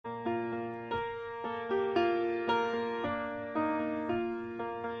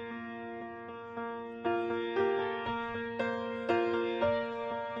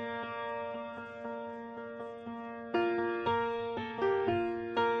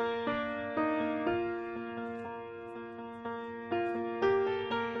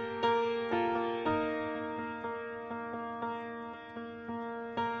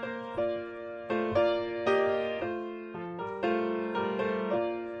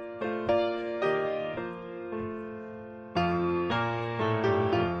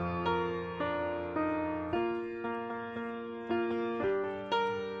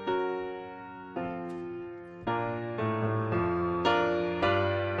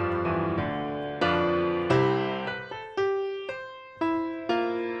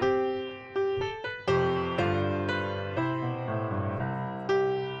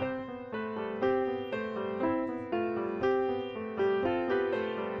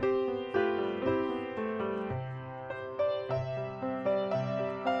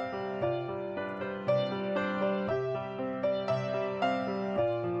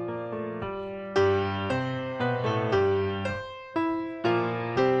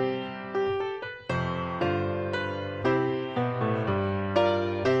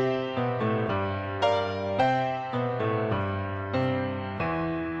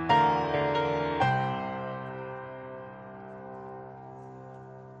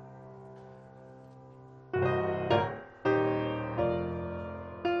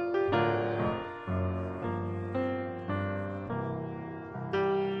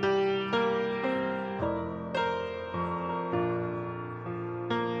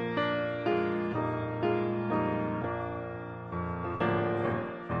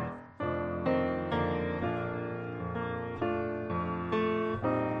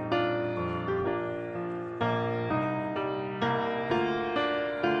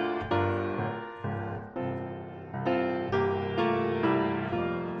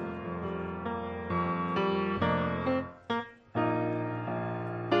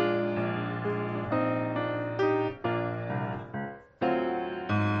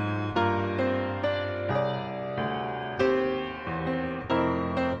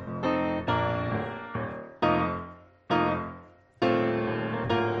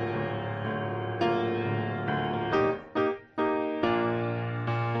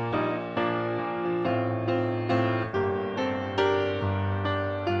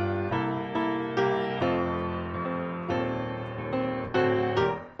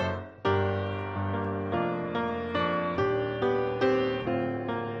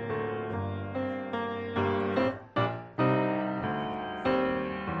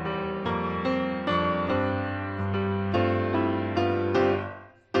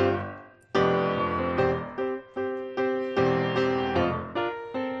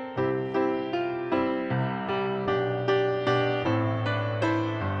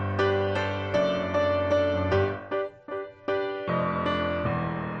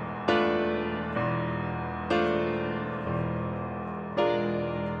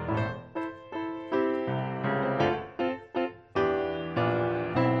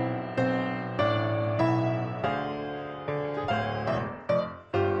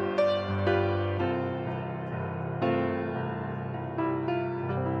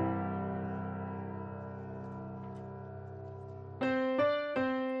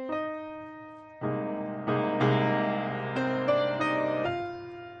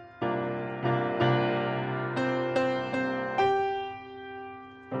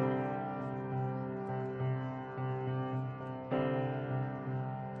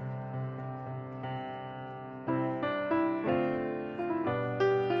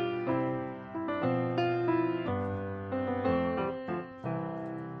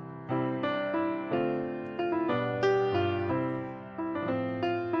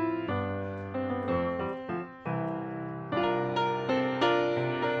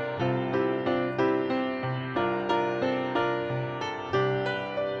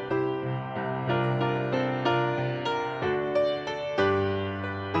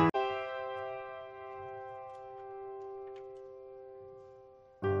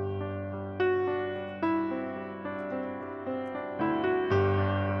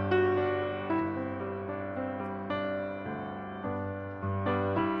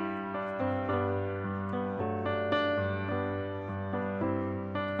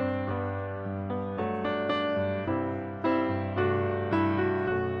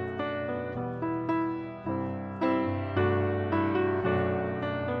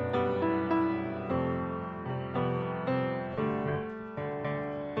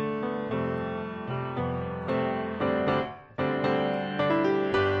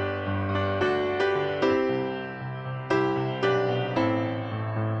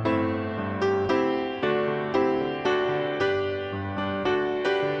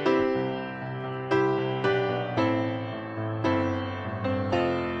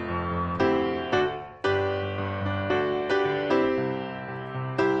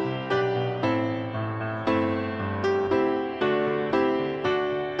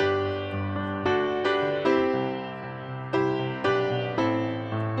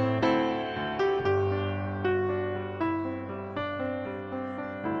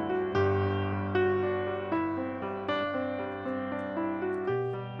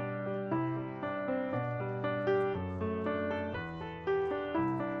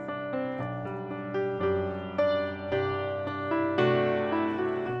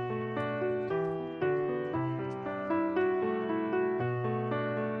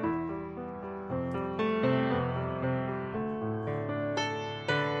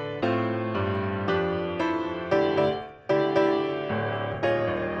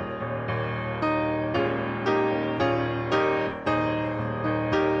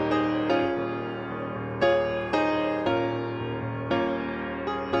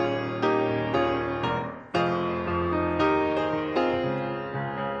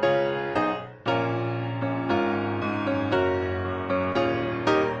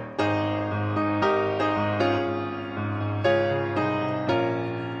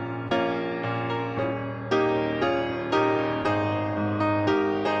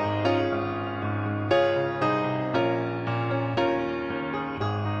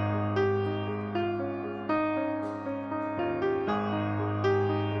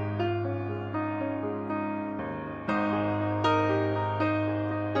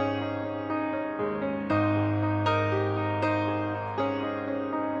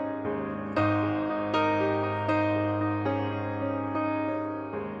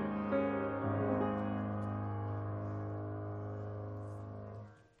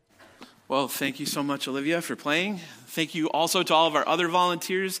Well, thank you so much, Olivia, for playing. Thank you also to all of our other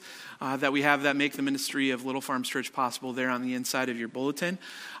volunteers that we have that make the ministry of Little Farms Church possible there on the inside of your bulletin.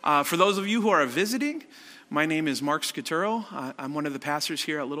 For those of you who are visiting, my name is Mark Scaturo. I'm one of the pastors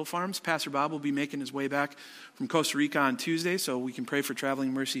here at Little Farms. Pastor Bob will be making his way back from Costa Rica on Tuesday, so we can pray for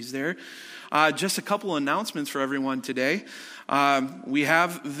traveling mercies there. Just a couple announcements for everyone today. We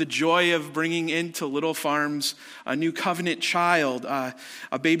have the joy of bringing into Little Farms a new covenant child.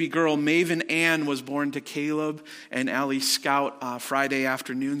 A baby girl, Maven Ann, was born to Caleb and Allie Scout Friday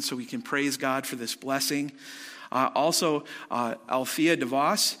afternoon, so we can praise God for this blessing. Also, Althea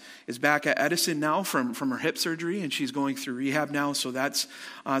DeVos is back at Edison now from her hip surgery, and she's going through rehab now, so that's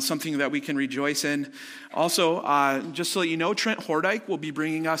something that we can rejoice in. Also, just to let you know, Trent Hordike will be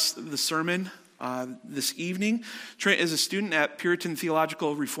bringing us the sermon this evening. Trent is a student at Puritan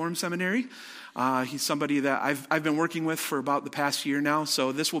Theological Reform Seminary. He's somebody that I've been working with for about the past year now,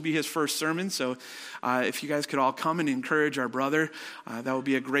 so this will be his first sermon. So if you guys could all come and encourage our brother, that would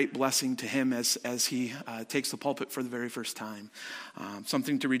be a great blessing to him as he takes the pulpit for the very first time.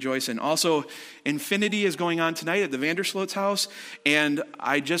 Something to rejoice in. Also, Infinity is going on tonight at the Vandersloot's house, and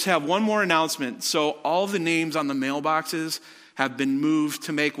I just have one more announcement. So all the names on the mailboxes have been moved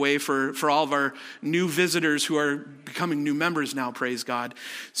to make way for all of our new visitors who are becoming new members now, praise God.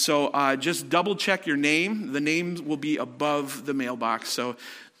 So just double check your name. The name will be above the mailbox. So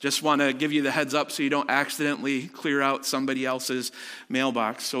just want to give you the heads up so you don't accidentally clear out somebody else's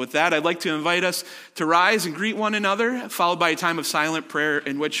mailbox. So with that, I'd like to invite us to rise and greet one another, followed by a time of silent prayer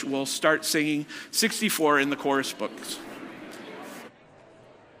in which we'll start singing 64 in the chorus books.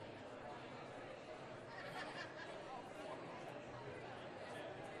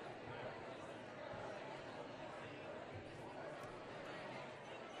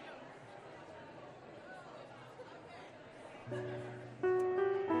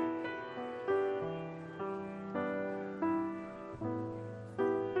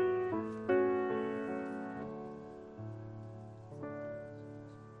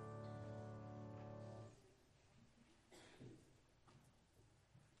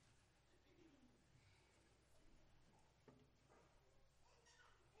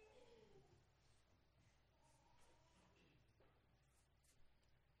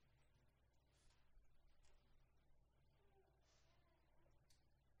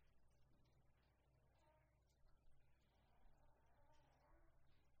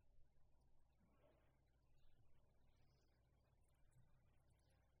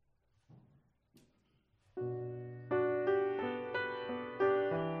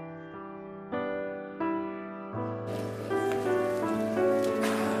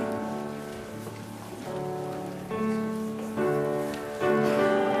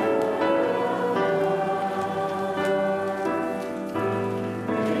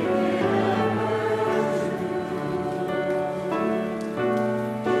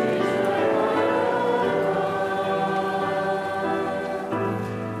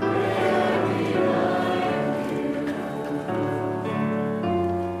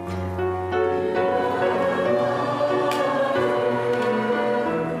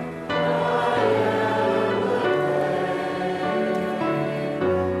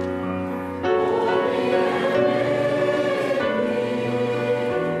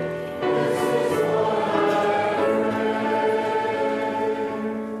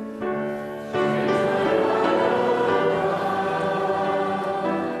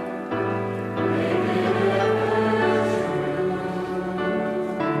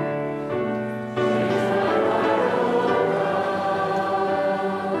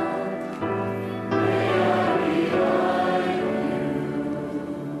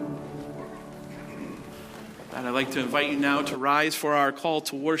 I'd like to invite you now to rise for our call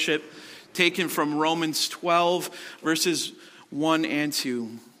to worship, taken from Romans 12, verses 1 and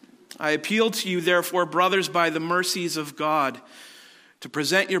 2. I appeal to you, therefore, brothers, by the mercies of God, to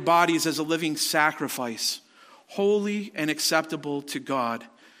present your bodies as a living sacrifice, holy and acceptable to God,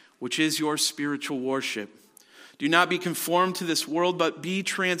 which is your spiritual worship. Do not be conformed to this world, but be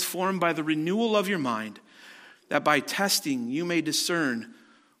transformed by the renewal of your mind, that by testing you may discern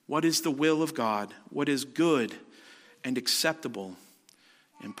what is the will of God, what is good and acceptable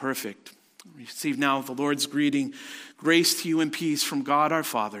and perfect. Receive now the Lord's greeting. Grace to you and peace from God our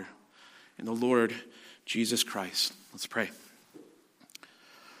Father and the Lord Jesus Christ. Let's pray.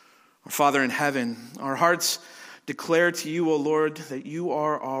 Our Father in heaven, our hearts declare to you, O Lord, that you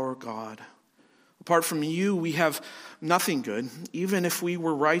are our God. Apart from you, we have nothing good. Even if we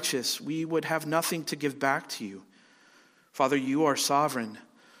were righteous, we would have nothing to give back to you. Father, you are sovereign.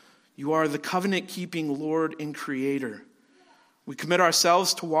 You are the covenant-keeping Lord and Creator. We commit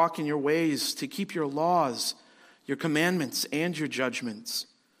ourselves to walk in your ways, to keep your laws, your commandments, and your judgments.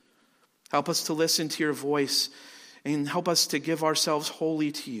 Help us to listen to your voice and help us to give ourselves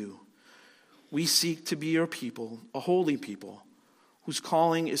wholly to you. We seek to be your people, a holy people, whose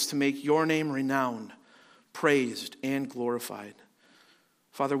calling is to make your name renowned, praised, and glorified.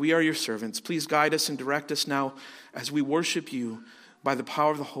 Father, we are your servants. Please guide us and direct us now as we worship you by the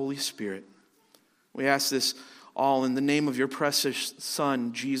power of the Holy Spirit. We ask this all in the name of your precious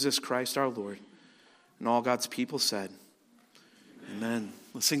Son, Jesus Christ our Lord. And all God's people said, amen.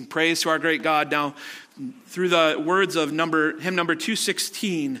 Let's sing praise to our great God now through the words of hymn number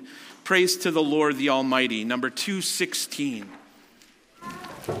 216, Praise to the Lord the Almighty, number 216.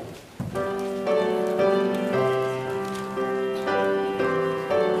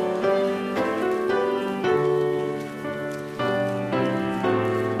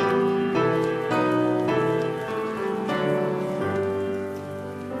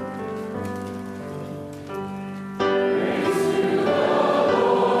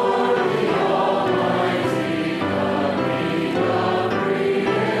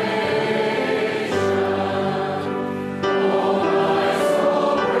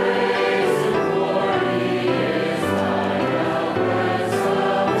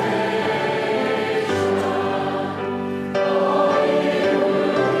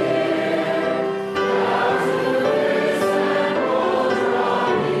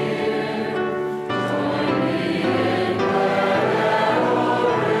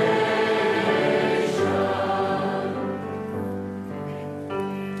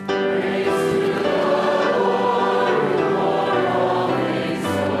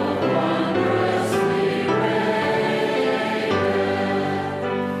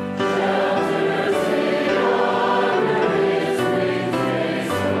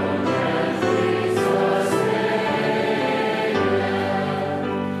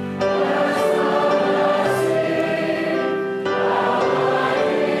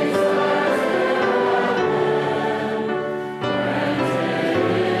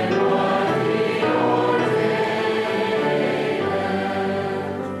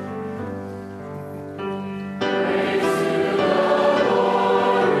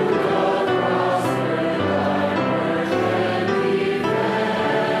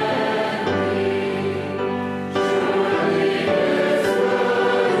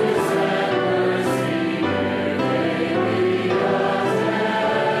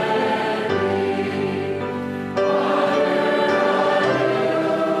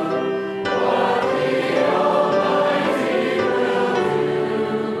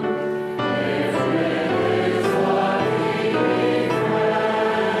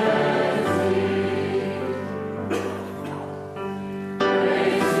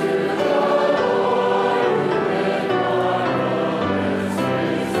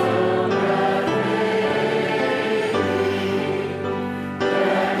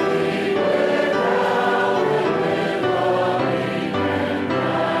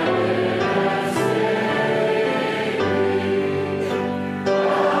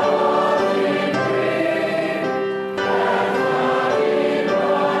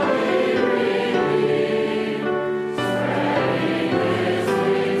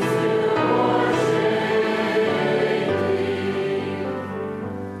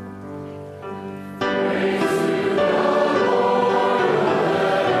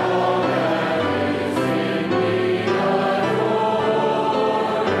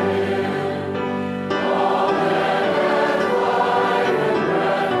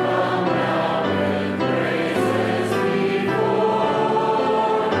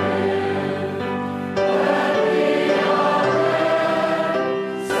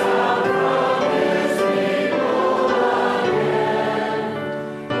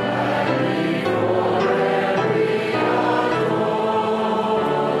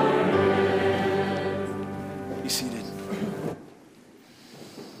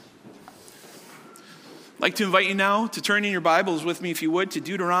 I'd like to invite you now to turn in your Bibles with me, if you would, to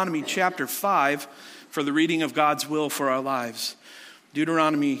Deuteronomy chapter 5 for the reading of God's will for our lives.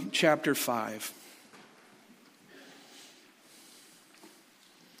 Deuteronomy chapter 5.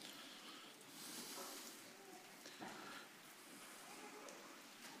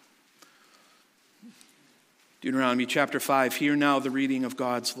 Deuteronomy chapter 5, hear now the reading of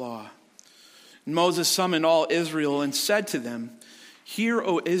God's law. And Moses summoned all Israel and said to them, Hear,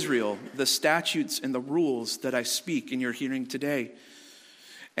 O Israel, the statutes and the rules that I speak in your hearing today.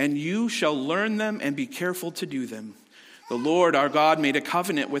 And you shall learn them and be careful to do them. The Lord our God made a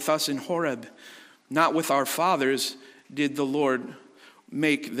covenant with us in Horeb. Not with our fathers did the Lord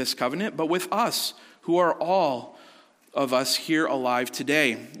make this covenant, but with us, who are all of us here alive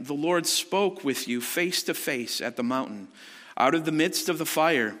today. The Lord spoke with you face to face at the mountain, out of the midst of the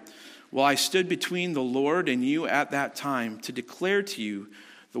fire, while I stood between the Lord and you at that time to declare to you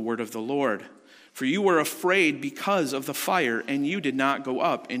the word of the Lord. For you were afraid because of the fire, and you did not go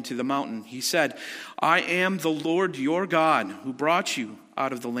up into the mountain. He said, I am the Lord your God, who brought you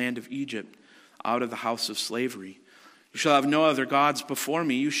out of the land of Egypt, out of the house of slavery. You shall have no other gods before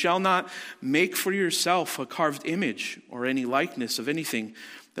me. You shall not make for yourself a carved image or any likeness of anything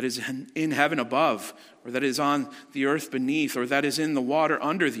that is in heaven above, or that is on the earth beneath, or that is in the water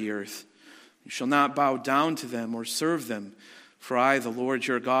under the earth. You shall not bow down to them or serve them, for I, the Lord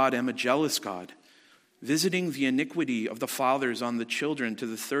your God, am a jealous God, visiting the iniquity of the fathers on the children to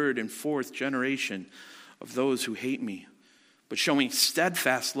the third and fourth generation of those who hate me, but showing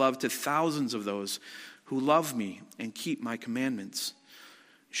steadfast love to thousands of those who love me and keep my commandments.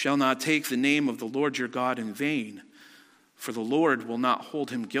 You shall not take the name of the Lord your God in vain, for the Lord will not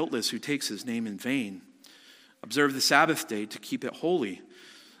hold him guiltless who takes his name in vain. Observe the Sabbath day to keep it holy,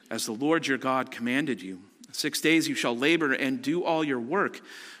 as the Lord your God commanded you. 6 days you shall labor and do all your work,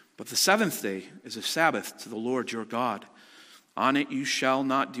 but the seventh day is a Sabbath to the Lord your God. On it you shall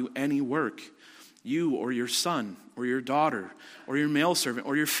not do any work, you or your son or your daughter or your male servant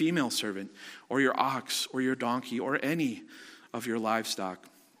or your female servant or your ox or your donkey or any of your livestock,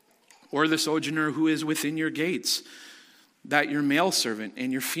 or the sojourner who is within your gates, that your male servant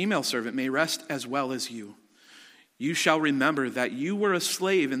and your female servant may rest as well as you. You shall remember that you were a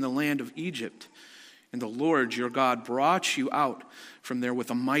slave in the land of Egypt, and the Lord your God brought you out from there with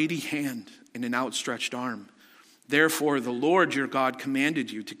a mighty hand and an outstretched arm. Therefore the Lord your God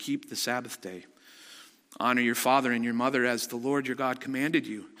commanded you to keep the Sabbath day. Honor your father and your mother as the Lord your God commanded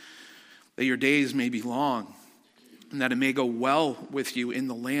you, that your days may be long, and that it may go well with you in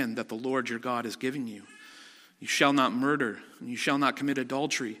the land that the Lord your God is giving you. You shall not murder, and you shall not commit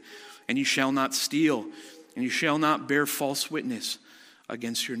adultery, and you shall not steal, and you shall not bear false witness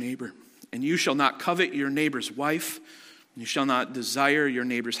against your neighbor. And you shall not covet your neighbor's wife, and you shall not desire your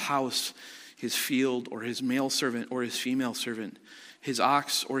neighbor's house, his field, or his male servant, or his female servant, his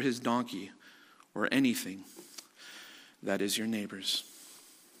ox, or his donkey, or anything that is your neighbor's.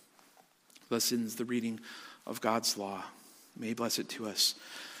 Thus ends the reading of God's law. May he bless it to us.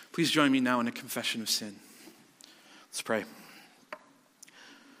 Please join me now in a confession of sin. Let's pray.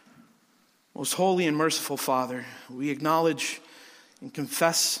 Most holy and merciful Father, we acknowledge and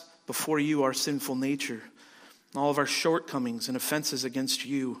confess before you our sinful nature, all of our shortcomings and offenses against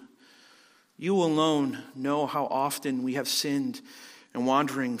you. You alone know how often we have sinned and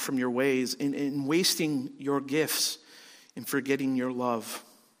wandering from your ways, in wasting your gifts, and forgetting your love.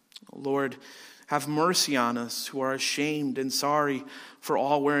 Lord, have mercy on us who are ashamed and sorry for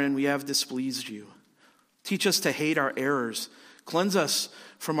all wherein we have displeased you. Teach us to hate our errors, cleanse us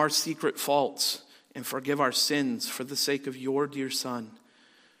from our secret faults, and forgive our sins for the sake of your dear Son.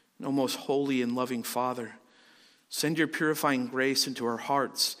 O most holy and loving Father, send your purifying grace into our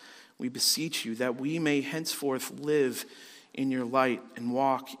hearts, we beseech you, that we may henceforth live in your light and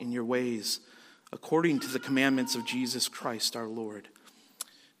walk in your ways, according to the commandments of Jesus Christ our Lord.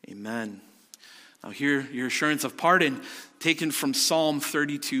 Amen. Now hear your assurance of pardon taken from Psalm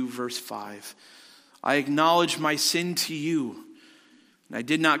 32, verse 5. I acknowledge my sin to you, and I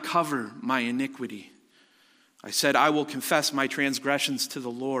did not cover my iniquity. I said, I will confess my transgressions to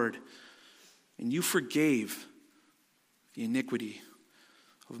the Lord, and you forgave the iniquity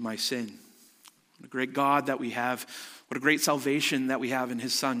of my sin. What a great God that we have. What a great salvation that we have in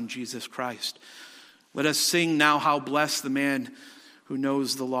his Son, Jesus Christ. Let us sing now, how blessed the man who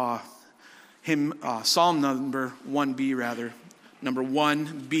knows the law. Psalm number 1B, rather. Number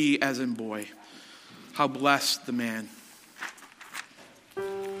 1B as in boy. How blessed the man.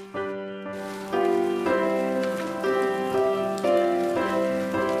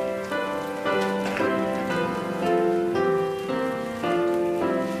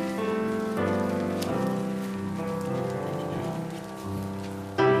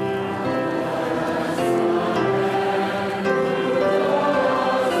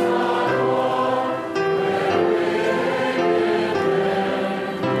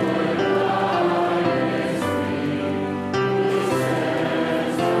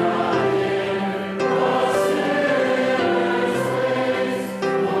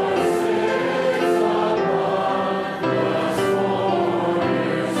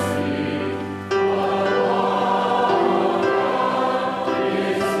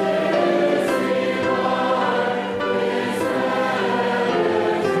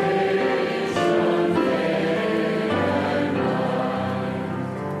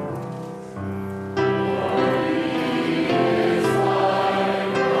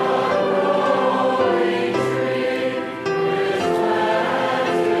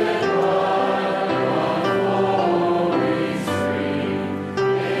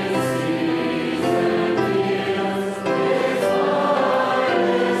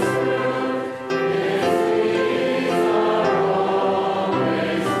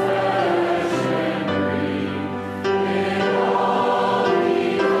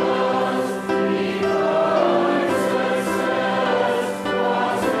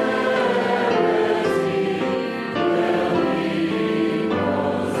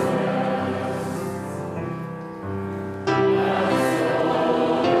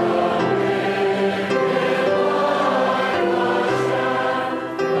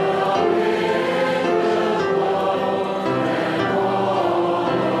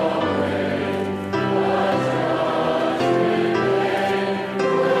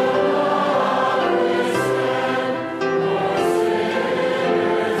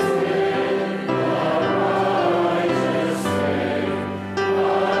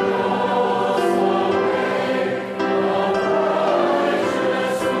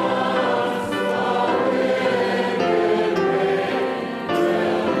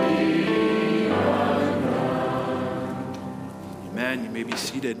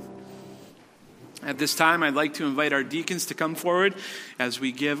 seated. At this time, I'd like to invite our deacons to come forward as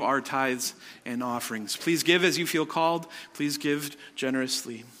we give our tithes and offerings. Please give as you feel called. Please give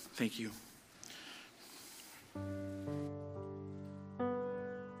generously. Thank you.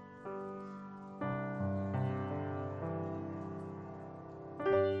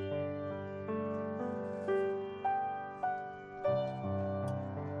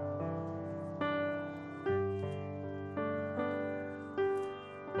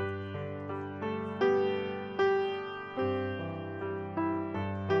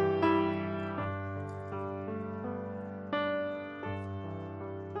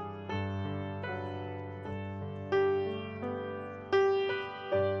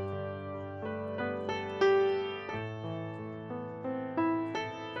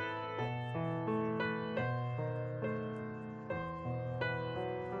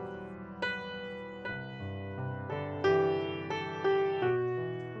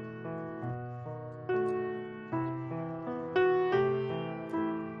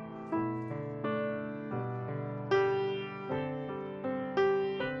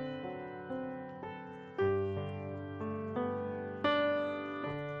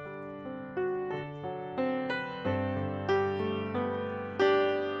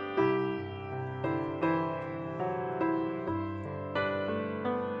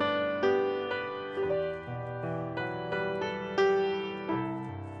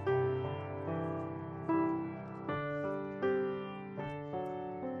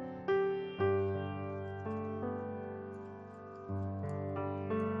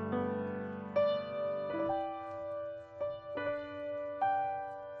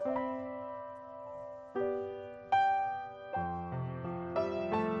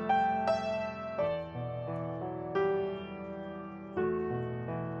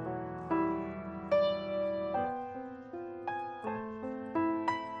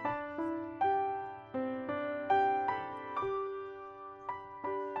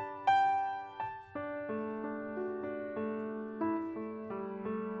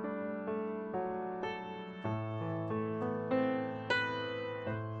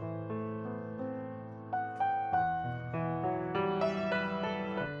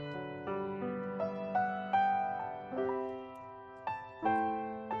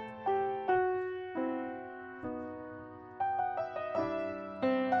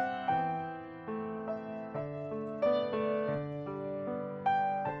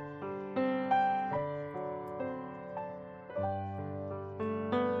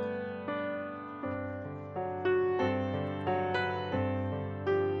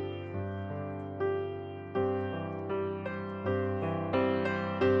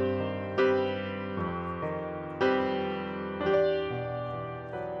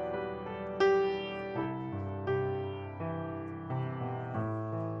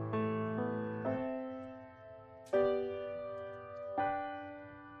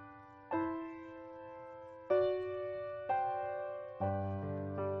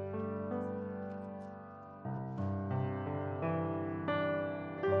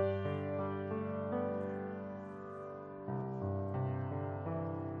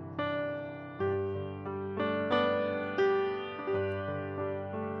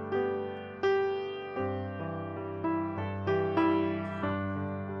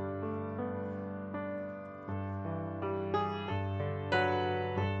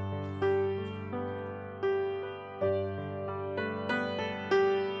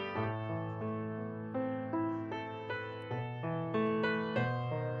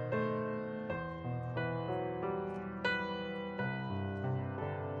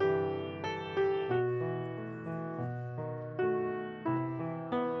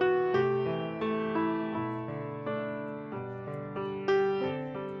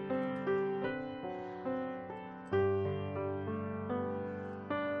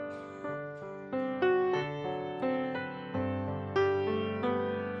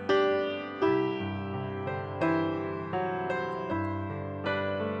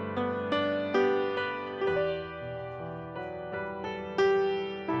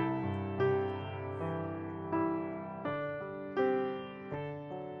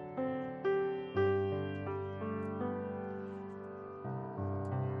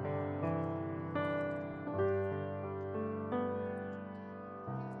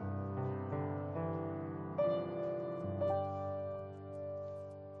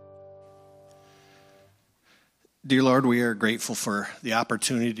 Dear Lord, we are grateful for the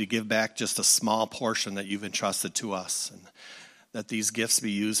opportunity to give back just a small portion that you've entrusted to us, and that these gifts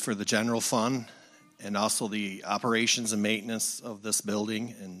be used for the general fund and also the operations and maintenance of this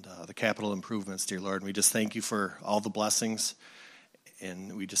building and the capital improvements, dear Lord. And we just thank you for all the blessings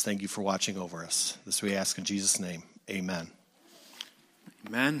And we just thank you for watching over us. This we ask in Jesus' name. Amen.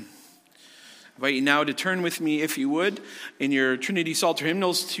 Amen. I invite you now to turn with me, if you would, in your Trinity Psalter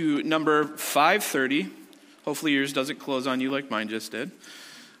hymnals to number 530. Hopefully yours doesn't close on you like mine just did.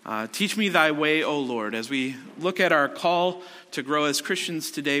 Teach me thy way, O Lord. As we look at our call to grow as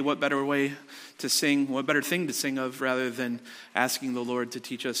Christians today, what better way to sing, what better thing to sing of rather than asking the Lord to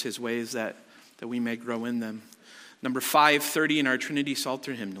teach us his ways that we may grow in them. Number 530 in our Trinity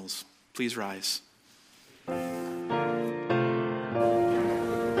Psalter hymnals. Please rise.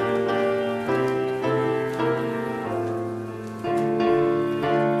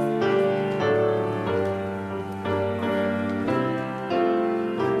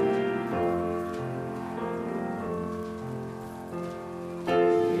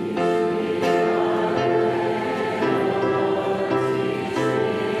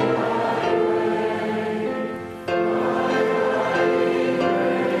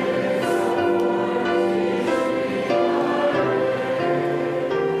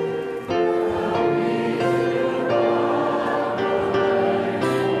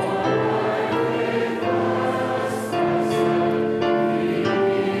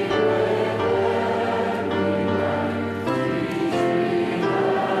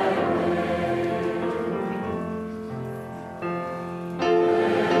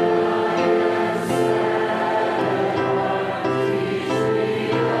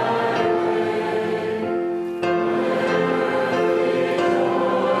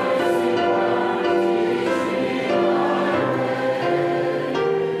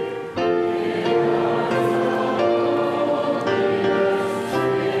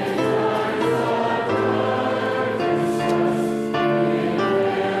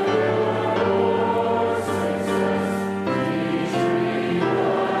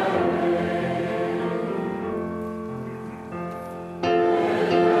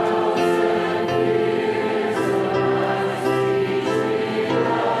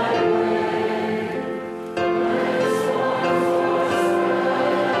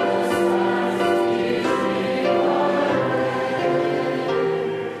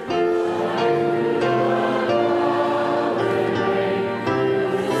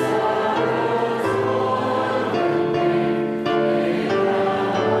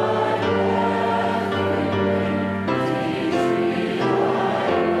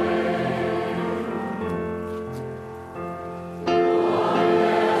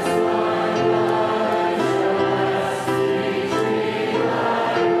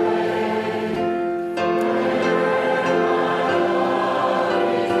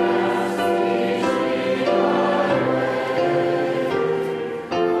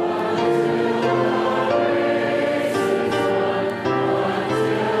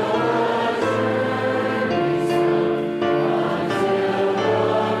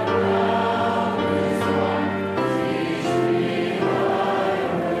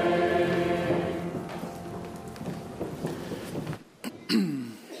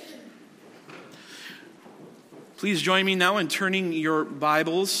 Please join me now in turning your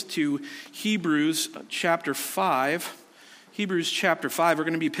Bibles to Hebrews chapter 5. Hebrews chapter 5, we're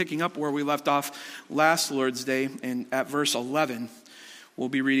going to be picking up where we left off last Lord's Day, and at verse 11. We'll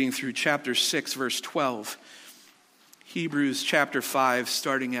be reading through chapter 6, verse 12. Hebrews chapter 5,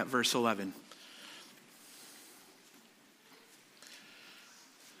 starting at verse 11.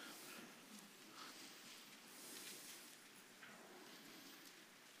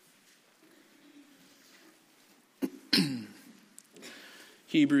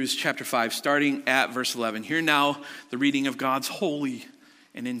 Hebrews chapter 5, starting at verse 11. Hear now the reading of God's holy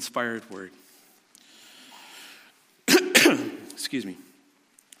and inspired word. Excuse me.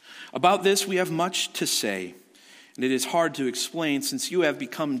 About this we have much to say, and it is hard to explain since you have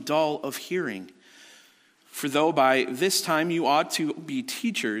become dull of hearing. For though by this time you ought to be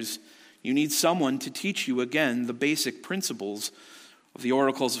teachers, you need someone to teach you again the basic principles of the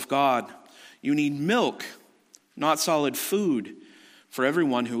oracles of God. You need milk, not solid food. For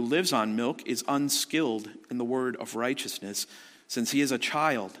everyone who lives on milk is unskilled in the word of righteousness, since he is a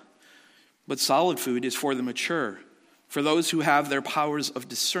child. But solid food is for the mature, for those who have their powers of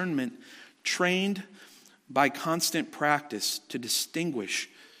discernment trained by constant practice to distinguish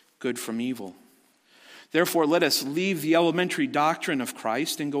good from evil. Therefore, let us leave the elementary doctrine of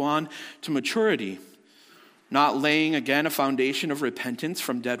Christ and go on to maturity, not laying again a foundation of repentance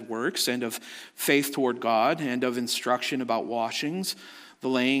from dead works and of faith toward God and of instruction about washings, the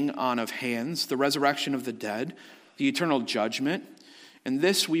laying on of hands, the resurrection of the dead, the eternal judgment. And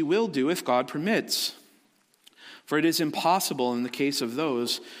this we will do if God permits. For it is impossible in the case of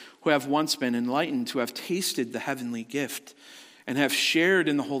those who have once been enlightened to have tasted the heavenly gift and have shared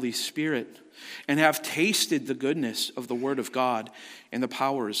in the Holy Spirit, and have tasted the goodness of the word of God and the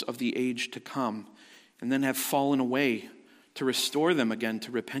powers of the age to come, and then have fallen away, to restore them again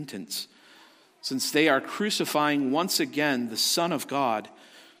to repentance, since they are crucifying once again the Son of God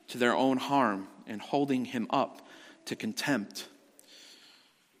to their own harm and holding him up to contempt.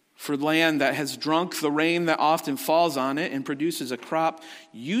 For land that has drunk the rain that often falls on it and produces a crop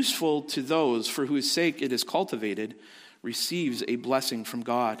useful to those for whose sake it is cultivated, receives a blessing from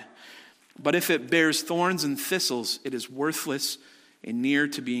God. But if it bears thorns and thistles, it is worthless and near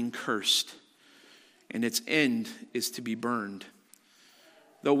to being cursed, and its end is to be burned.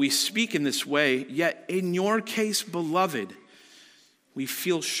 Though we speak in this way, yet in your case, beloved, we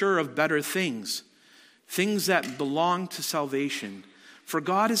feel sure of better things, things that belong to salvation. For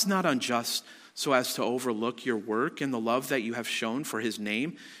God is not unjust so as to overlook your work and the love that you have shown for his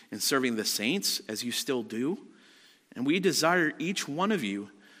name in serving the saints, as you still do. And we desire each one of you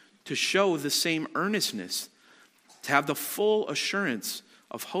to show the same earnestness, to have the full assurance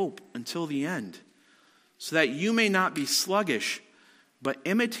of hope until the end, so that you may not be sluggish, but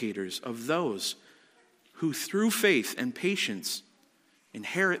imitators of those who through faith and patience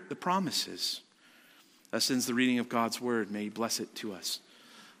inherit the promises. Thus ends the reading of God's word. May he bless it to us.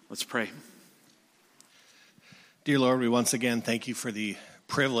 Let's pray. Dear Lord, we once again thank you for the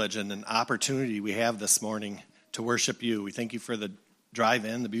privilege and an opportunity we have this morning to worship you. We thank you for the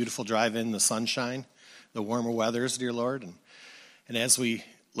drive-in, the beautiful drive-in, the sunshine, the warmer weathers, dear Lord. And as we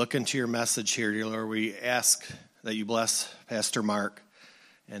look into your message here, dear Lord, we ask that you bless Pastor Mark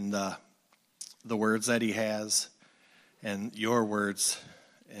and the words that he has and your words,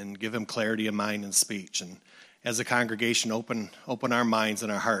 and give him clarity of mind and speech. And as a congregation, open our minds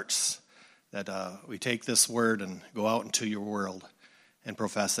and our hearts that we take this word and go out into your world and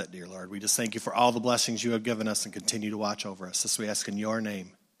profess it, dear Lord. We just thank you for all the blessings you have given us and continue to watch over us. This we ask in your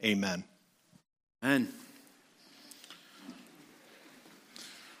name. Amen. Amen.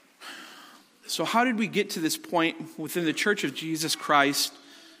 So how did we get to this point within the Church of Jesus Christ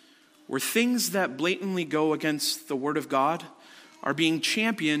where things that blatantly go against the Word of God are being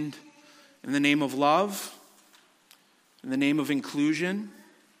championed in the name of love, in the name of inclusion,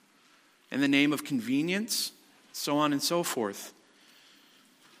 in the name of convenience, so on and so forth?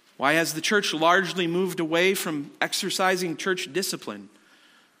 Why has the church largely moved away from exercising church discipline?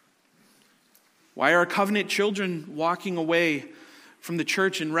 Why are covenant children walking away from the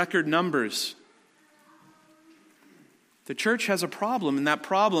church in record numbers? The church has a problem, and that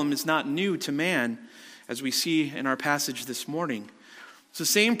problem is not new to man, as we see in our passage this morning. It's the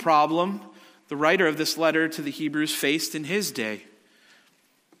same problem the writer of this letter to the Hebrews faced in his day.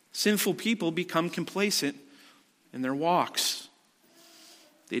 Sinful people become complacent in their walks.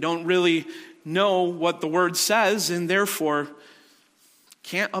 They don't really know what the word says and therefore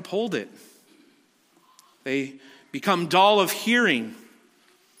can't uphold it. They become dull of hearing.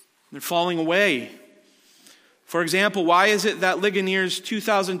 They're falling away. For example, why is it that Ligonier's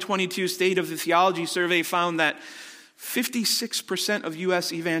 2022 State of the Theology survey found that 56% of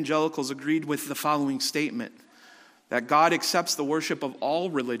U.S. evangelicals agreed with the following statement, that God accepts the worship of all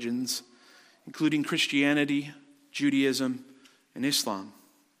religions, including Christianity, Judaism, and Islam?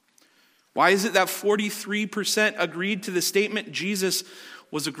 Why is it that 43% agreed to the statement Jesus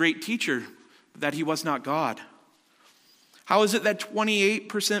was a great teacher, but that he was not God? How is it that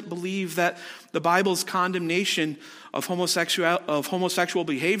 28% believe that the Bible's condemnation of homosexual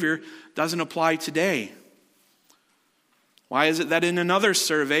behavior doesn't apply today? Why is it that in another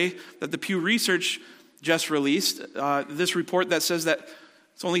survey that the Pew Research just released, this report that says that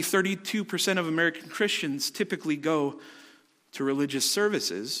it's only 32% of American Christians typically go to religious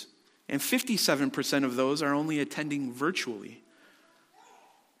services, and 57% of those are only attending virtually?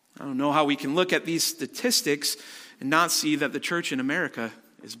 I don't know how we can look at these statistics and not see that the church in America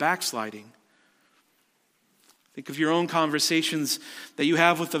is backsliding. Think of your own conversations that you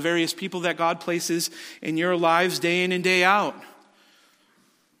have with the various people that God places in your lives day in and day out.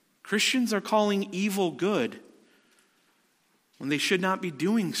 Christians are calling evil good when they should not be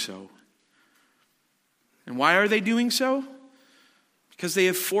doing so. And why are they doing so? Because they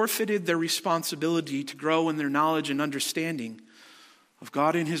have forfeited their responsibility to grow in their knowledge and understanding of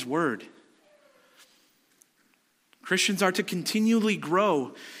God and his word. Christians are to continually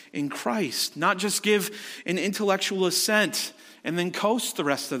grow in Christ, not just give an intellectual assent and then coast the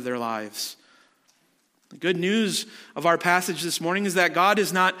rest of their lives. The good news of our passage this morning is that God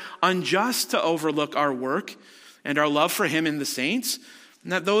is not unjust to overlook our work and our love for him and the saints,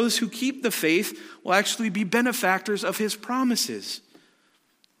 and that those who keep the faith will actually be benefactors of his promises.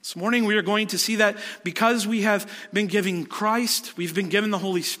 This morning we are going to see that because we have been given Christ, we've been given the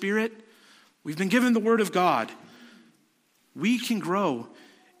Holy Spirit, we've been given the Word of God, we can grow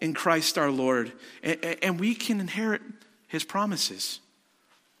in Christ our Lord, and we can inherit His promises.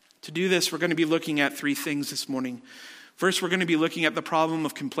 To do this, we're going to be looking at three things this morning. First, we're going to be looking at the problem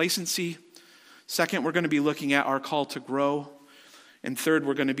of complacency. Second, we're going to be looking at our call to grow. And third,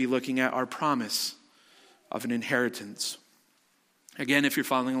 we're going to be looking at our promise of an inheritance. Again, if you're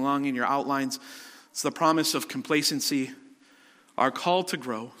following along in your outlines, it's the promise of complacency, our call to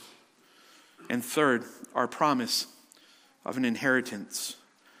grow, and third, our promise of an inheritance.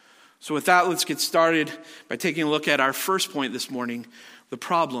 So with that, let's get started by taking a look at our first point this morning, the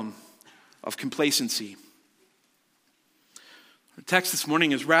problem of complacency. The text this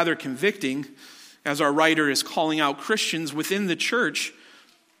morning is rather convicting as our writer is calling out Christians within the church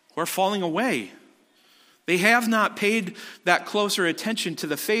who are falling away. They have not paid that closer attention to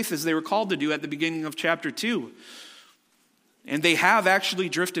the faith as they were called to do at the beginning of chapter 2. And they have actually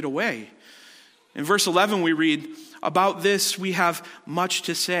drifted away. In verse 11 we read, "About this we have much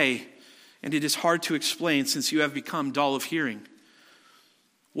to say, and it is hard to explain since you have become dull of hearing."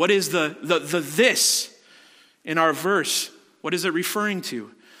 What is the this in our verse? What is it referring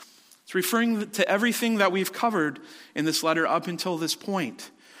to? It's referring to everything that we've covered in this letter up until this point.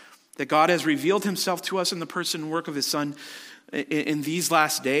 That God has revealed Himself to us in the person and work of His Son in these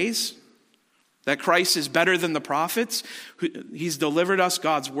last days. That Christ is better than the prophets. He's delivered us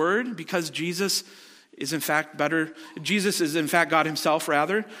God's word because Jesus is in fact better. Jesus is in fact God Himself,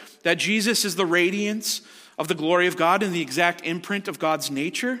 rather. That Jesus is the radiance of the glory of God and the exact imprint of God's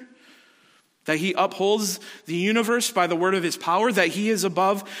nature. That He upholds the universe by the word of His power. That He is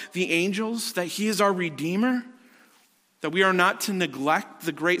above the angels. That He is our Redeemer. That we are not to neglect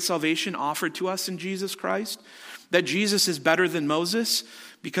the great salvation offered to us in Jesus Christ. That Jesus is better than Moses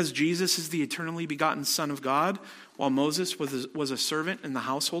because Jesus is the eternally begotten Son of God, while Moses was a servant in the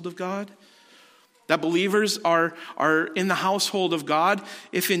household of God. That believers are in the household of God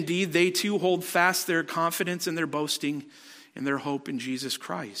if indeed they too hold fast their confidence and their boasting and their hope in Jesus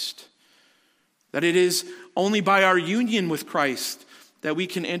Christ. That it is only by our union with Christ that we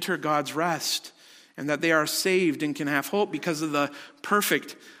can enter God's rest, and that they are saved and can have hope because of the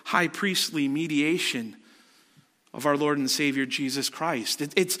perfect high priestly mediation of our Lord and Savior Jesus Christ.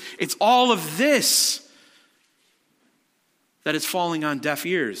 It's all of this that is falling on deaf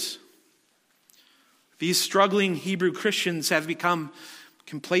ears. These struggling Hebrew Christians have become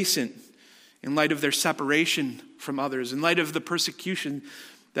complacent in light of their separation from others, in light of the persecution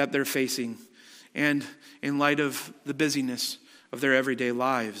that they're facing, and in light of the busyness of their everyday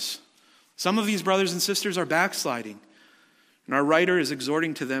lives. Some of these brothers and sisters are backsliding, and our writer is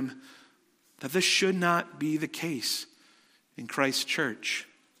exhorting to them that this should not be the case in Christ's church.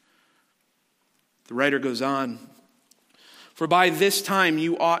 The writer goes on, "For by this time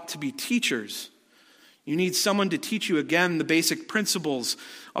you ought to be teachers. You need someone to teach you again the basic principles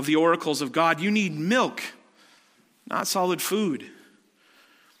of the oracles of God. You need milk, not solid food."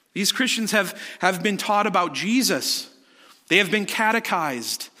 These Christians have been taught about Jesus. They have been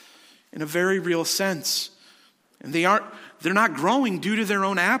catechized in a very real sense. And they're not growing due to their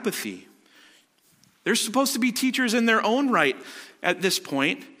own apathy. They're supposed to be teachers in their own right at this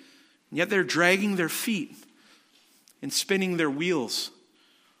point, and yet they're dragging their feet and spinning their wheels.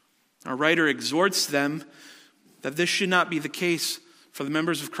 Our writer exhorts them that this should not be the case for the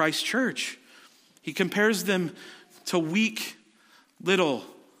members of Christ's church. He compares them to weak, little,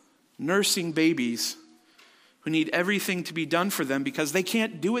 nursing babies who need everything to be done for them because they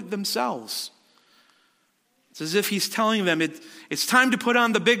can't do it themselves. It's as if he's telling them it's time to put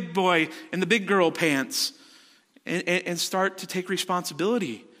on the big boy and the big girl pants and start to take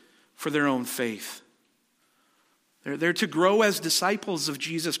responsibility for their own faith. They're to grow as disciples of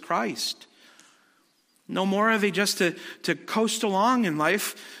Jesus Christ. No more are they just to coast along in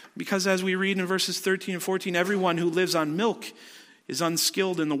life, because as we read in verses 13 and 14, everyone who lives on milk is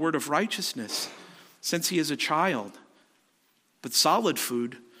unskilled in the word of righteousness, since he is a child. But solid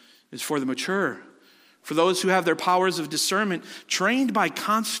food is for the mature, for those who have their powers of discernment trained by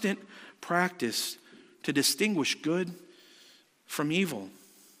constant practice to distinguish good from evil.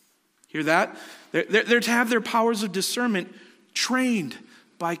 Hear that? They're to have their powers of discernment trained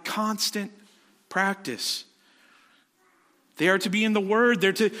by constant practice. They are to be in the Word.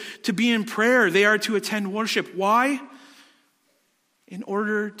 They're to be in prayer. They are to attend worship. Why? In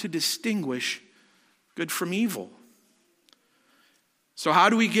order to distinguish good from evil. So how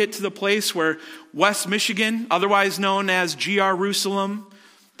do we get to the place where West Michigan, otherwise known as Jerusalem,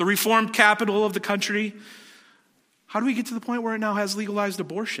 the Reformed capital of the country, How do we get to the point where it now has legalized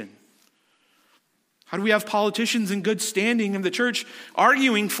abortion? How do we have politicians in good standing in the church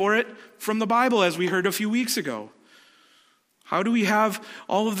arguing for it from the Bible, as we heard a few weeks ago? How do we have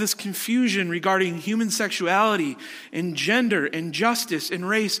all of this confusion regarding human sexuality and gender and justice and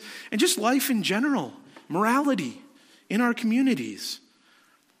race and just life in general, morality in our communities?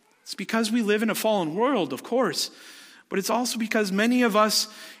 It's because we live in a fallen world, of course, but it's also because many of us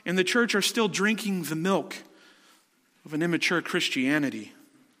in the church are still drinking the milk of an immature Christianity.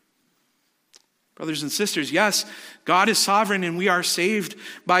 Brothers and sisters, yes, God is sovereign and we are saved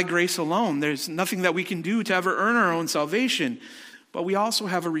by grace alone. There's nothing that we can do to ever earn our own salvation. But we also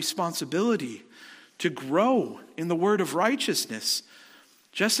have a responsibility to grow in the word of righteousness,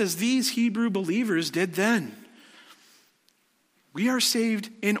 just as these Hebrew believers did then. We are saved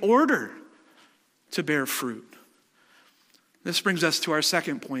in order to bear fruit. This brings us to our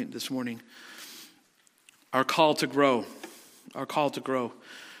second point this morning. Our call to grow. Our call to grow.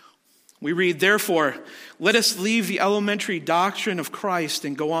 We read, therefore, let us leave the elementary doctrine of Christ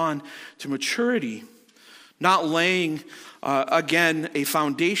and go on to maturity, not laying again a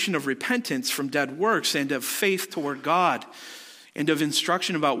foundation of repentance from dead works and of faith toward God and of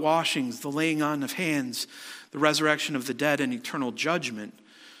instruction about washings, the laying on of hands, the resurrection of the dead, and eternal judgment.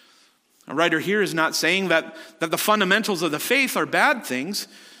 A writer here is not saying that the fundamentals of the faith are bad things.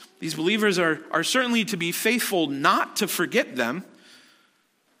 These believers are certainly to be faithful not to forget them,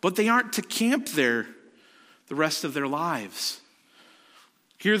 but they aren't to camp there the rest of their lives.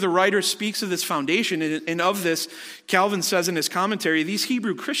 Here the writer speaks of this foundation, and of this, Calvin says in his commentary, these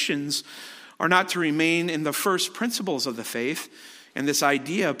Hebrew Christians are not to remain in the first principles of the faith, and this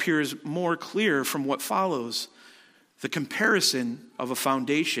idea appears more clear from what follows, the comparison of a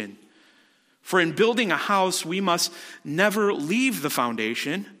foundation. For in building a house, we must never leave the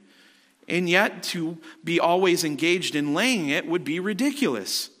foundation, and yet to be always engaged in laying it would be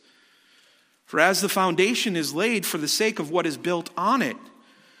ridiculous. For as the foundation is laid for the sake of what is built on it,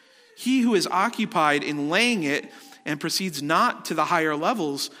 he who is occupied in laying it and proceeds not to the higher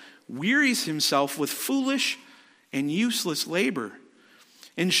levels wearies himself with foolish and useless labor.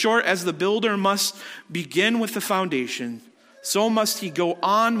 In short, as the builder must begin with the foundation, so must he go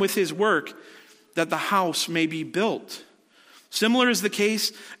on with his work that the house may be built. Similar is the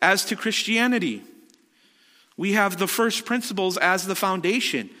case as to Christianity. We have the first principles as the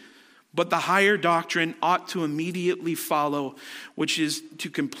foundation, but the higher doctrine ought to immediately follow, which is to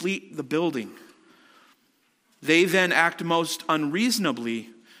complete the building. They then act most unreasonably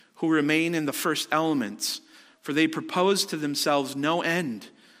who remain in the first elements, for they propose to themselves no end,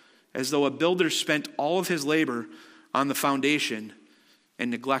 as though a builder spent all of his labor on the foundation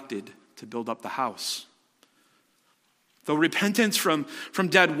and neglected to build up the house. Though repentance from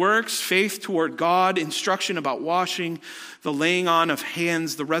dead works, faith toward God, instruction about washing, the laying on of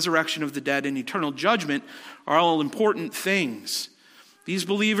hands, the resurrection of the dead, and eternal judgment are all important things. These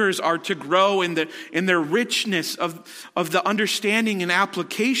believers are to grow in their richness of the understanding and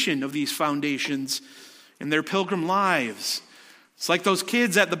application of these foundations in their pilgrim lives. It's like those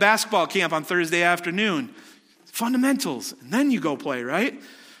kids at the basketball camp on Thursday afternoon. Fundamentals, and then you go play, right?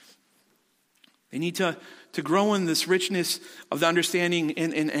 They need to grow in this richness of the understanding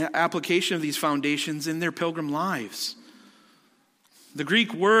and application of these foundations in their pilgrim lives. The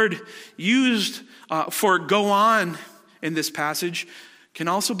Greek word used for go on in this passage can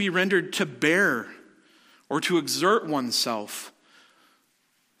also be rendered to bear or to exert oneself.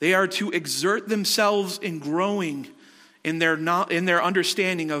 They are to exert themselves in growing in their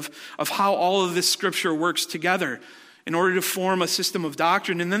understanding of how all of this scripture works together in order to form a system of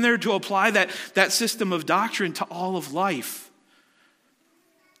doctrine. And then they're to apply that system of doctrine to all of life.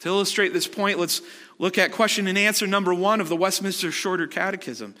 To illustrate this point, let's look at question and answer number 1 of the Westminster Shorter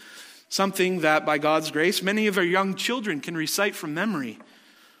Catechism. Something that, by God's grace, many of our young children can recite from memory.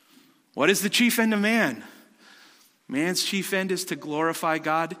 What is the chief end of man? Man's chief end is to glorify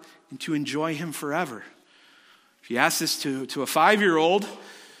God and to enjoy him forever. If you ask this to a 5-year-old,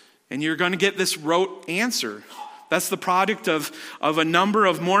 and you're going to get this rote answer. That's the product of a number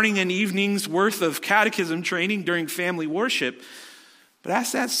of morning and evenings worth of catechism training during family worship. But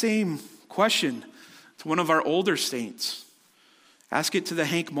ask that same question to one of our older saints. Ask it to the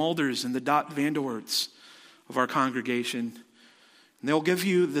Hank Mulders and the Dot Vanderwerts of our congregation. And they'll give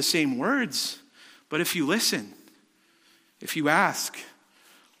you the same words. But if you listen, if you ask,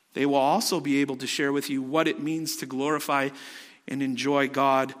 they will also be able to share with you what it means to glorify and enjoy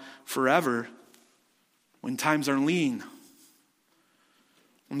God forever when times are lean,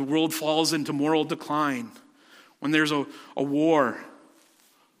 when the world falls into moral decline, when there's a war,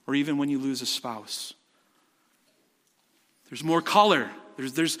 or even when you lose a spouse. There's more color.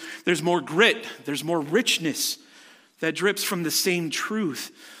 There's more grit. There's more richness that drips from the same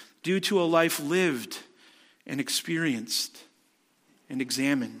truth due to a life lived and experienced and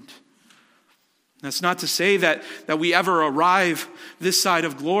examined. That's not to say that we ever arrive this side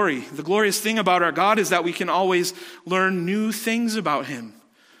of glory. The glorious thing about our God is that we can always learn new things about him.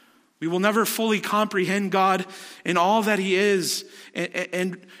 We will never fully comprehend God in all that he is.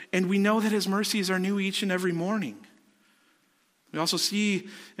 And we know that his mercies are new each and every morning. We also see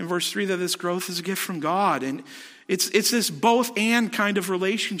in verse 3 that this growth is a gift from God. And it's this both and kind of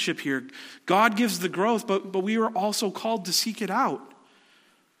relationship here. God gives the growth, but we are also called to seek it out.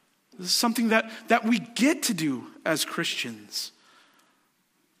 This is something that we get to do as Christians.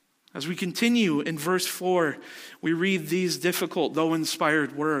 As we continue in verse 4, we read these difficult, though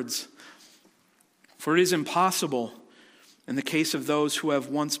inspired words. For it is impossible in the case of those who have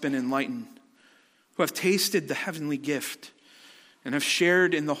once been enlightened, who have tasted the heavenly gift, and have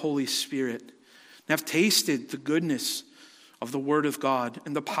shared in the Holy Spirit, and have tasted the goodness of the Word of God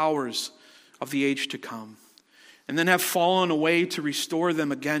and the powers of the age to come, and then have fallen away to restore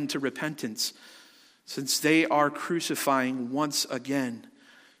them again to repentance, since they are crucifying once again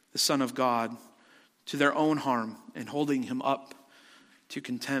the Son of God to their own harm and holding him up to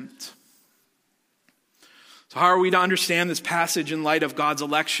contempt. So how are we to understand this passage in light of God's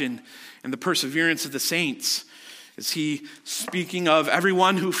election and the perseverance of the saints? Is he speaking of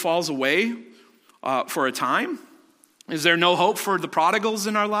everyone who falls away for a time? Is there no hope for the prodigals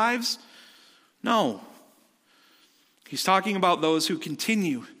in our lives? No. He's talking about those who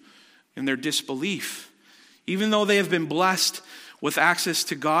continue in their disbelief, even though they have been blessed with access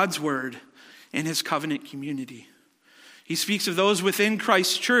to God's word and his covenant community. He speaks of those within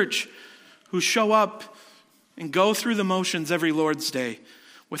Christ's church who show up and go through the motions every Lord's Day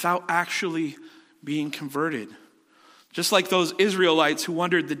without actually being converted. Just like those Israelites who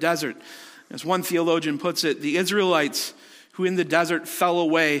wandered the desert. As one theologian puts it, the Israelites who in the desert fell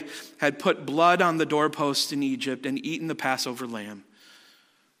away had put blood on the doorposts in Egypt and eaten the Passover lamb.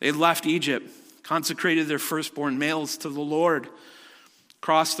 They had left Egypt, consecrated their firstborn males to the Lord,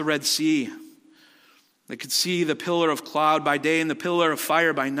 crossed the Red Sea. They could see the pillar of cloud by day and the pillar of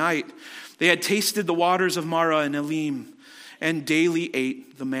fire by night. They had tasted the waters of Marah and Elim and daily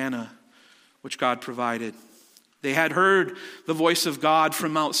ate the manna which God provided. They had heard the voice of God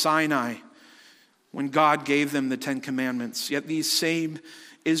from Mount Sinai when God gave them the 10 Commandments. Yet these same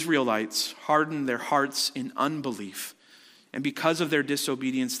Israelites hardened their hearts in unbelief. And because of their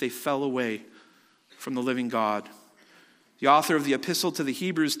disobedience, they fell away from the living God. The author of the Epistle to the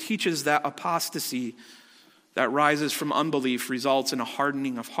Hebrews teaches that apostasy that rises from unbelief results in a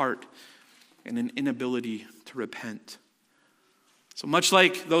hardening of heart and an inability to repent. So much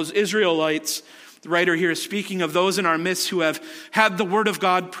like those Israelites, the writer here is speaking of those in our midst who have had the word of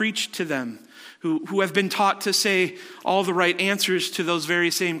God preached to them, who have been taught to say all the right answers to those very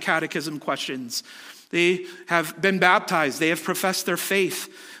same catechism questions. They have been baptized. They have professed their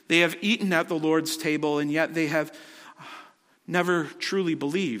faith. They have eaten at the Lord's table, and yet they have never truly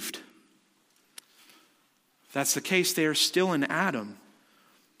believed. If that's the case, they are still in Adam.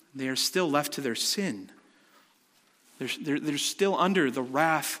 They are still left to their sin. They're still under the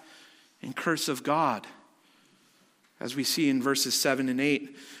wrath and curse of God. As we see in verses 7 and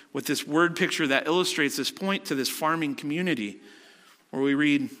 8, with this word picture that illustrates this point to this farming community, where we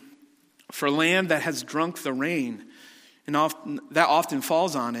read, "For land that has drunk the rain, and that often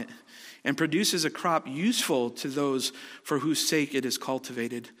falls on it, and produces a crop useful to those for whose sake it is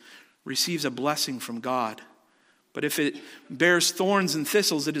cultivated, receives a blessing from God. But if it bears thorns and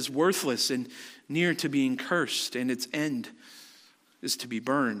thistles, it is worthless and near to being cursed, and its end is to be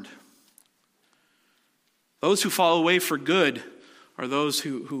burned." Those who fall away for good are those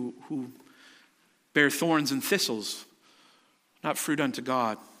who bear thorns and thistles, not fruit unto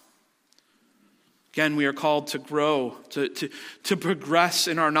God. Again, we are called to grow, to progress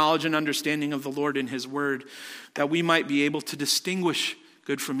in our knowledge and understanding of the Lord and his word, that we might be able to distinguish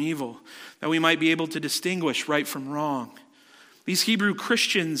good from evil, that we might be able to distinguish right from wrong. These Hebrew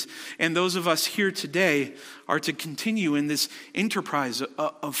Christians and those of us here today are to continue in this enterprise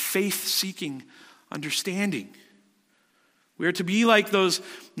of faith-seeking understanding. We are to be like those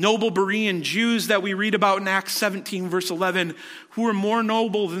noble Berean Jews that we read about in Acts 17, verse 11, who were more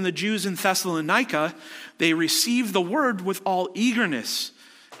noble than the Jews in Thessalonica. They received the word with all eagerness,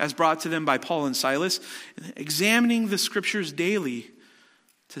 as brought to them by Paul and Silas, examining the scriptures daily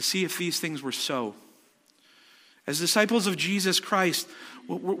to see if these things were so. As disciples of Jesus Christ,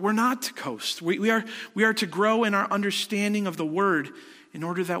 we're not to coast. We are to grow in our understanding of the word in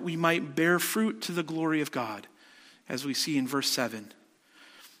order that we might bear fruit to the glory of God as we see in verse 7.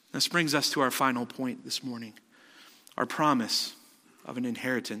 This brings us to our final point this morning, our promise of an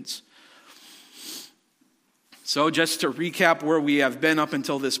inheritance. So just to recap where we have been up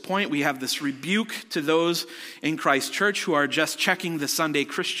until this point, we have this rebuke to those in Christ Church who are just checking the Sunday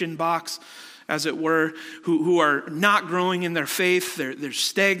Christian box, as it were, who are not growing in their faith, they're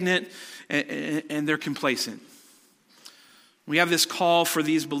stagnant, and they're complacent. We have this call for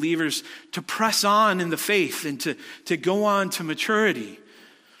these believers to press on in the faith and to go on to maturity.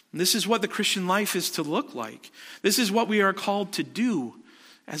 And this is what the Christian life is to look like. This is what we are called to do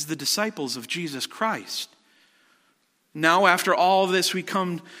as the disciples of Jesus Christ. Now, after all of this, we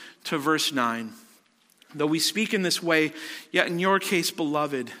come to verse 9. Though we speak in this way, yet in your case,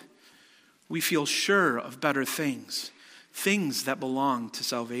 beloved, we feel sure of better things, things that belong to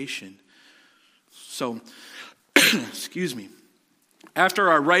salvation. So, excuse me. After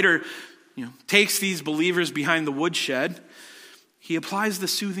our writer takes these believers behind the woodshed, he applies the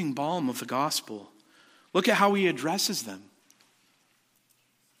soothing balm of the gospel. Look at how he addresses them.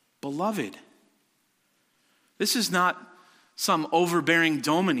 Beloved. This is not some overbearing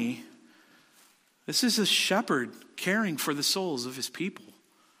dominie. This is a shepherd caring for the souls of his people.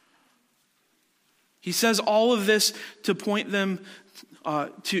 He says all of this to point them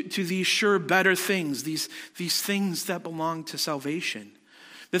to these sure better things, these things that belong to salvation.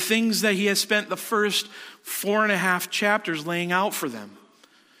 The things that he has spent the first 4.5 chapters laying out for them.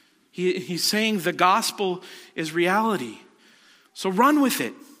 He's saying the gospel is reality. So run with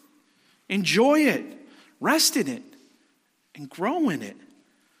it. Enjoy it. Rest in it. And grow in it.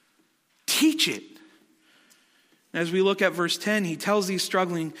 Teach it. As we look at verse 10, he tells these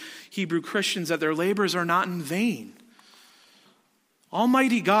struggling Hebrew Christians that their labors are not in vain.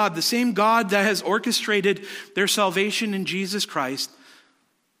 Almighty God, the same God that has orchestrated their salvation in Jesus Christ,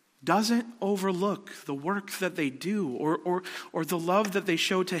 doesn't overlook the work that they do or the love that they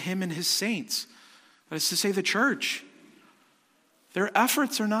show to him and his saints. That is to say, the church. Their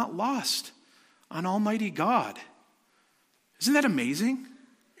efforts are not lost on Almighty God. Isn't that amazing?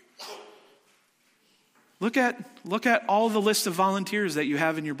 Look at all the list of volunteers that you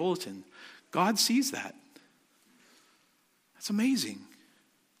have in your bulletin. God sees that. That's amazing.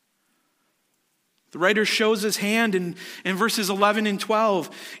 The writer shows his hand in verses 11 and 12,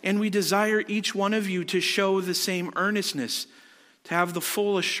 and we desire each one of you to show the same earnestness, to have the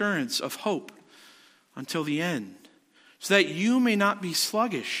full assurance of hope until the end, so that you may not be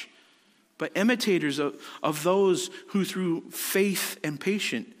sluggish, but imitators of those who through faith and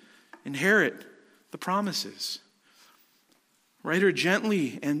patience inherit the promises. The writer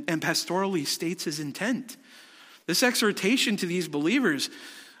gently and pastorally states his intent. This exhortation to these believers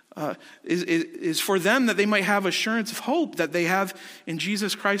is for them that they might have assurance of hope that they have in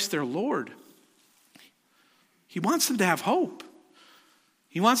Jesus Christ their Lord. He wants them to have hope.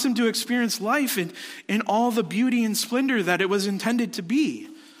 He wants them to experience life in all the beauty and splendor that it was intended to be.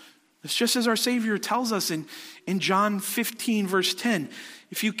 It's just as our Savior tells us in John 15, verse 10.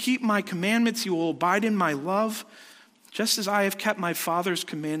 If you keep my commandments, you will abide in my love, just as I have kept my Father's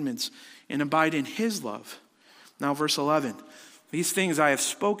commandments and abide in his love. Now, verse 11. These things I have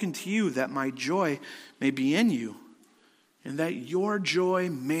spoken to you, that my joy may be in you, and that your joy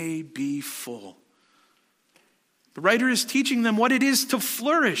may be full. The writer is teaching them what it is to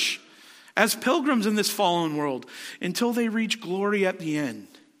flourish as pilgrims in this fallen world until they reach glory at the end,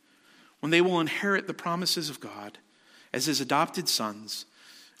 when they will inherit the promises of God as his adopted sons,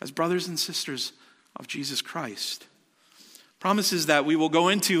 as brothers and sisters of Jesus Christ. Promises that we will go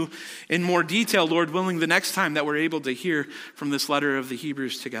into in more detail, Lord willing, the next time that we're able to hear from this letter of the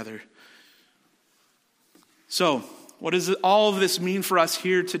Hebrews together. So, what does all of this mean for us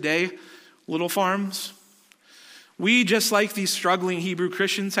here today, Little Farms? We, just like these struggling Hebrew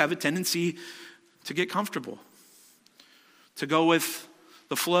Christians, have a tendency to get comfortable, to go with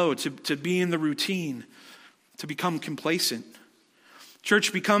the flow, to be in the routine, to become complacent.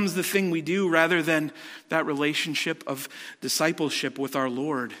 Church becomes the thing we do rather than that relationship of discipleship with our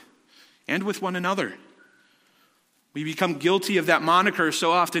Lord and with one another. We become guilty of that moniker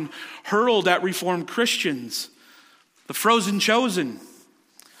so often hurled at Reformed Christians, the frozen chosen.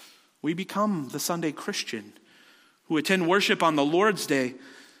 We become the Sunday Christian who attend worship on the Lord's Day,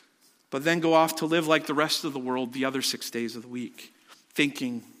 but then go off to live like the rest of the world the other 6 days of the week,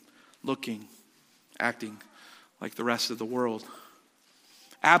 thinking, looking, acting like the rest of the world.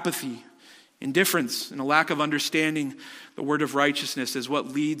 Apathy, indifference, and a lack of understanding the word of righteousness is what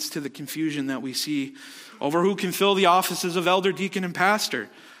leads to the confusion that we see over who can fill the offices of elder, deacon, and pastor.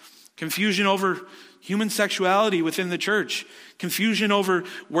 confusion over human sexuality within the church, confusion over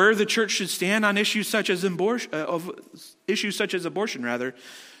where the church should stand on issues such as abortion.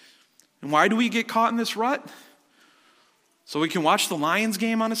 And why do we get caught in this rut? So we can watch the Lions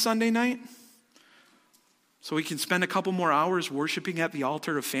game on a Sunday night? So we can spend a couple more hours worshiping at the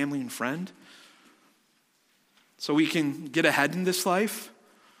altar of family and friend? So we can get ahead in this life?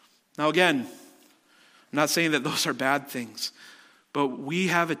 Now again, I'm not saying that those are bad things, but we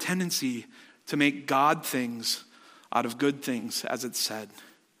have a tendency to make God things out of good things, as it's said.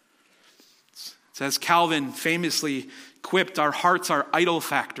 It says Calvin famously quipped, "Our hearts are idol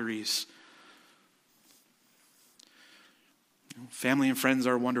factories." Family and friends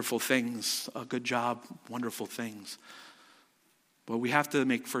are wonderful things. A good job, wonderful things. But we have to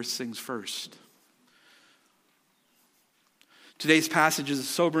make first things first. Today's passage is a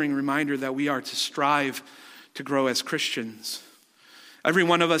sobering reminder that we are to strive to grow as Christians. Every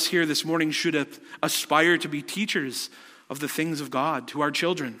one of us here this morning should aspire to be teachers of the things of God to our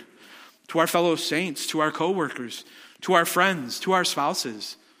children, to our fellow saints, to our co-workers, to our friends, to our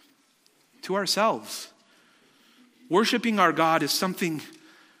spouses, to ourselves. Worshiping our God is something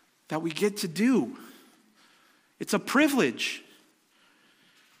that we get to do. It's a privilege.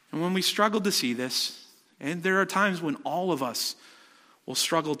 And when we struggle to see this, and there are times when all of us will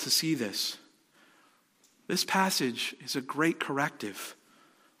struggle to see this, this passage is a great corrective.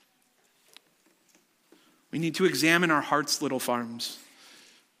 We need to examine our hearts, Little Farms.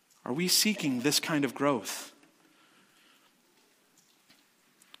 Are we seeking this kind of growth?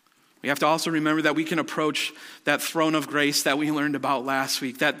 We have to also remember that we can approach that throne of grace that we learned about last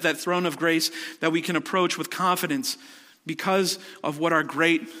week, that throne of grace that we can approach with confidence because of what our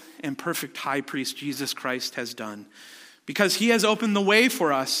great and perfect high priest, Jesus Christ, has done. Because he has opened the way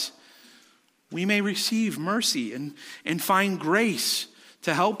for us, we may receive mercy and find grace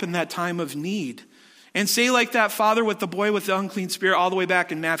to help in that time of need. And say like that father with the boy with the unclean spirit all the way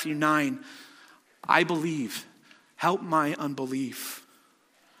back in Matthew 9, "I believe, help my unbelief."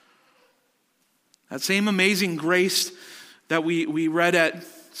 That same amazing grace that we read at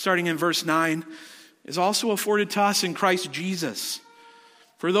starting in verse 9 is also afforded to us in Christ Jesus.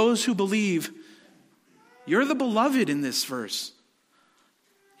 For those who believe, you're the beloved in this verse.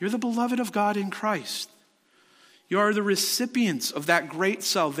 You're the beloved of God in Christ. You are the recipients of that great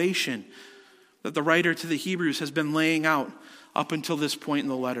salvation that the writer to the Hebrews has been laying out up until this point in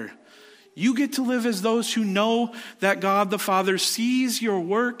the letter. You get to live as those who know that God the Father sees your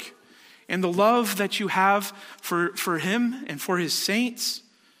work and the love that you have for him and for his saints.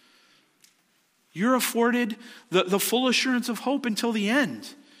 You're afforded the full assurance of hope until the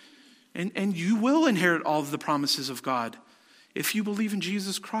end. And you will inherit all of the promises of God if you believe in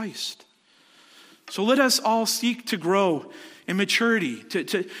Jesus Christ. So let us all seek to grow in maturity,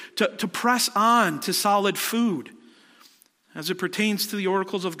 to press on to solid food as it pertains to the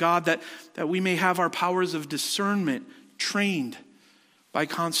oracles of God, that we may have our powers of discernment trained by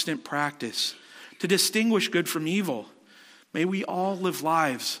constant practice, to distinguish good from evil. May we all live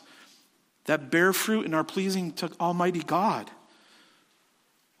lives that bear fruit and are pleasing to Almighty God.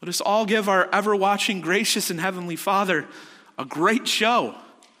 Let us all give our ever-watching, gracious, and heavenly Father a great show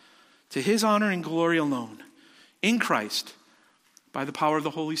to his honor and glory alone, in Christ, by the power of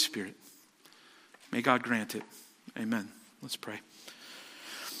the Holy Spirit. May God grant it. Amen. Let's pray.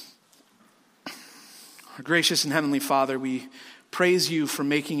 Our gracious and heavenly Father, we praise you for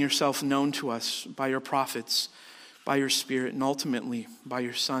making yourself known to us by your prophets, by your Spirit, and ultimately by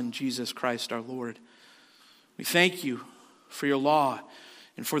your Son, Jesus Christ our Lord. We thank you for your law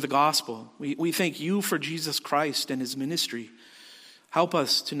and for the gospel. We thank you for Jesus Christ and his ministry. Help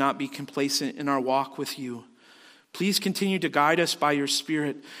us to not be complacent in our walk with you. Please continue to guide us by your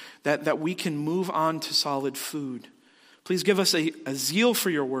Spirit that we can move on to solid food. Please give us a zeal for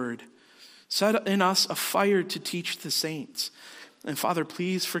your word. Set in us a fire to teach the saints. And Father,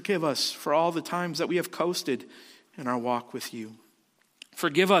 please forgive us for all the times that we have coasted in our walk with you.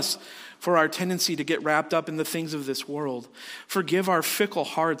 Forgive us for our tendency to get wrapped up in the things of this world. Forgive our fickle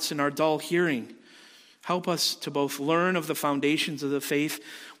hearts and our dull hearing. Help us to both learn of the foundations of the faith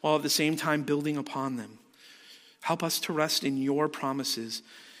while at the same time building upon them. Help us to rest in your promises,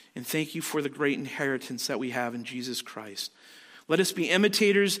 and thank you for the great inheritance that we have in Jesus Christ. Let us be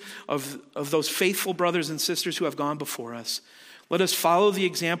imitators of those faithful brothers and sisters who have gone before us. Let us follow the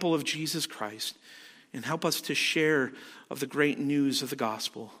example of Jesus Christ and help us to share of the great news of the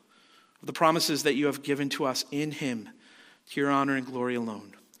gospel, of the promises that you have given to us in him, to your honor and glory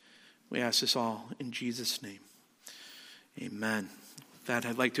alone. We ask this all in Jesus' name. Amen. With that,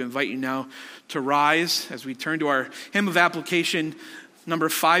 I'd like to invite you now to rise as we turn to our hymn of application, Number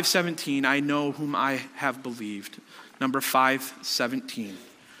 517, I know whom I have believed. Number 517.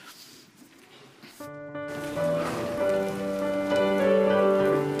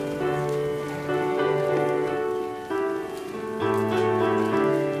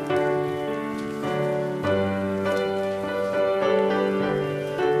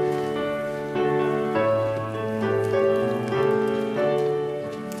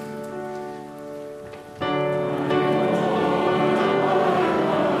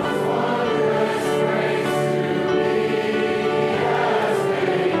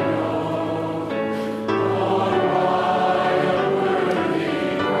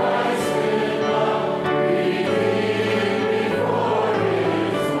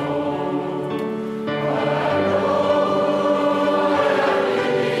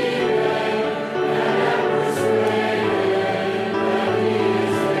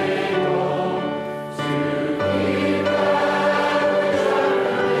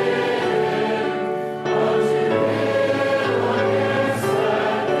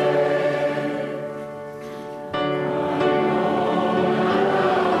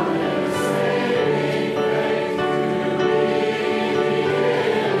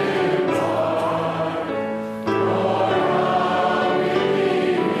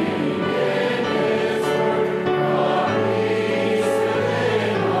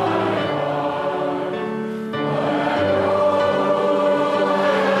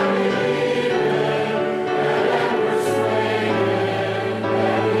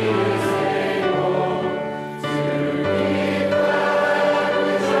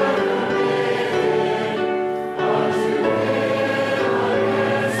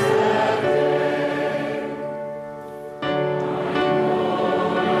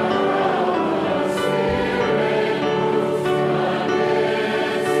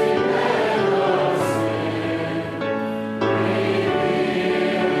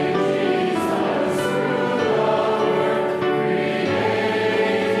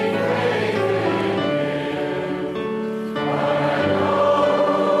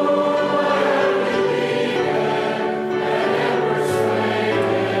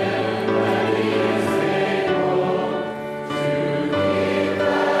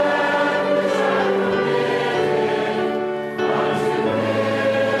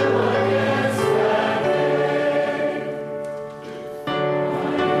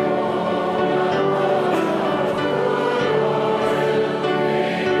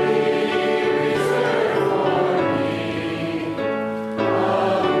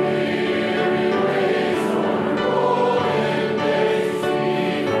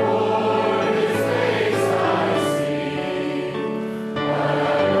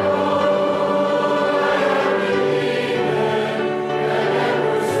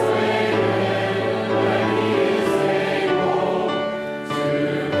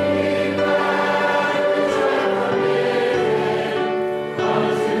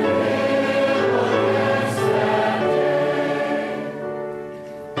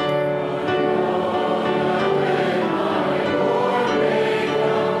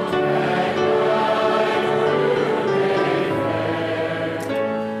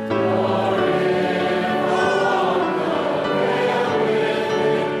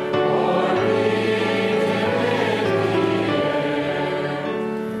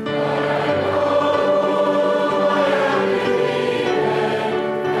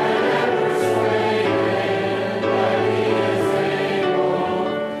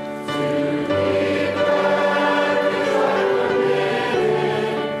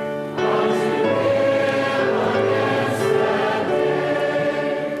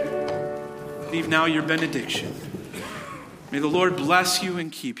 Now your benediction. May the Lord bless you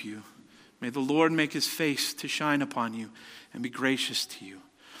and keep you. May the Lord make his face to shine upon you and be gracious to you.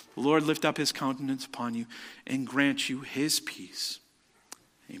 The Lord lift up his countenance upon you and grant you his peace.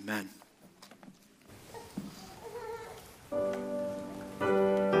 Amen.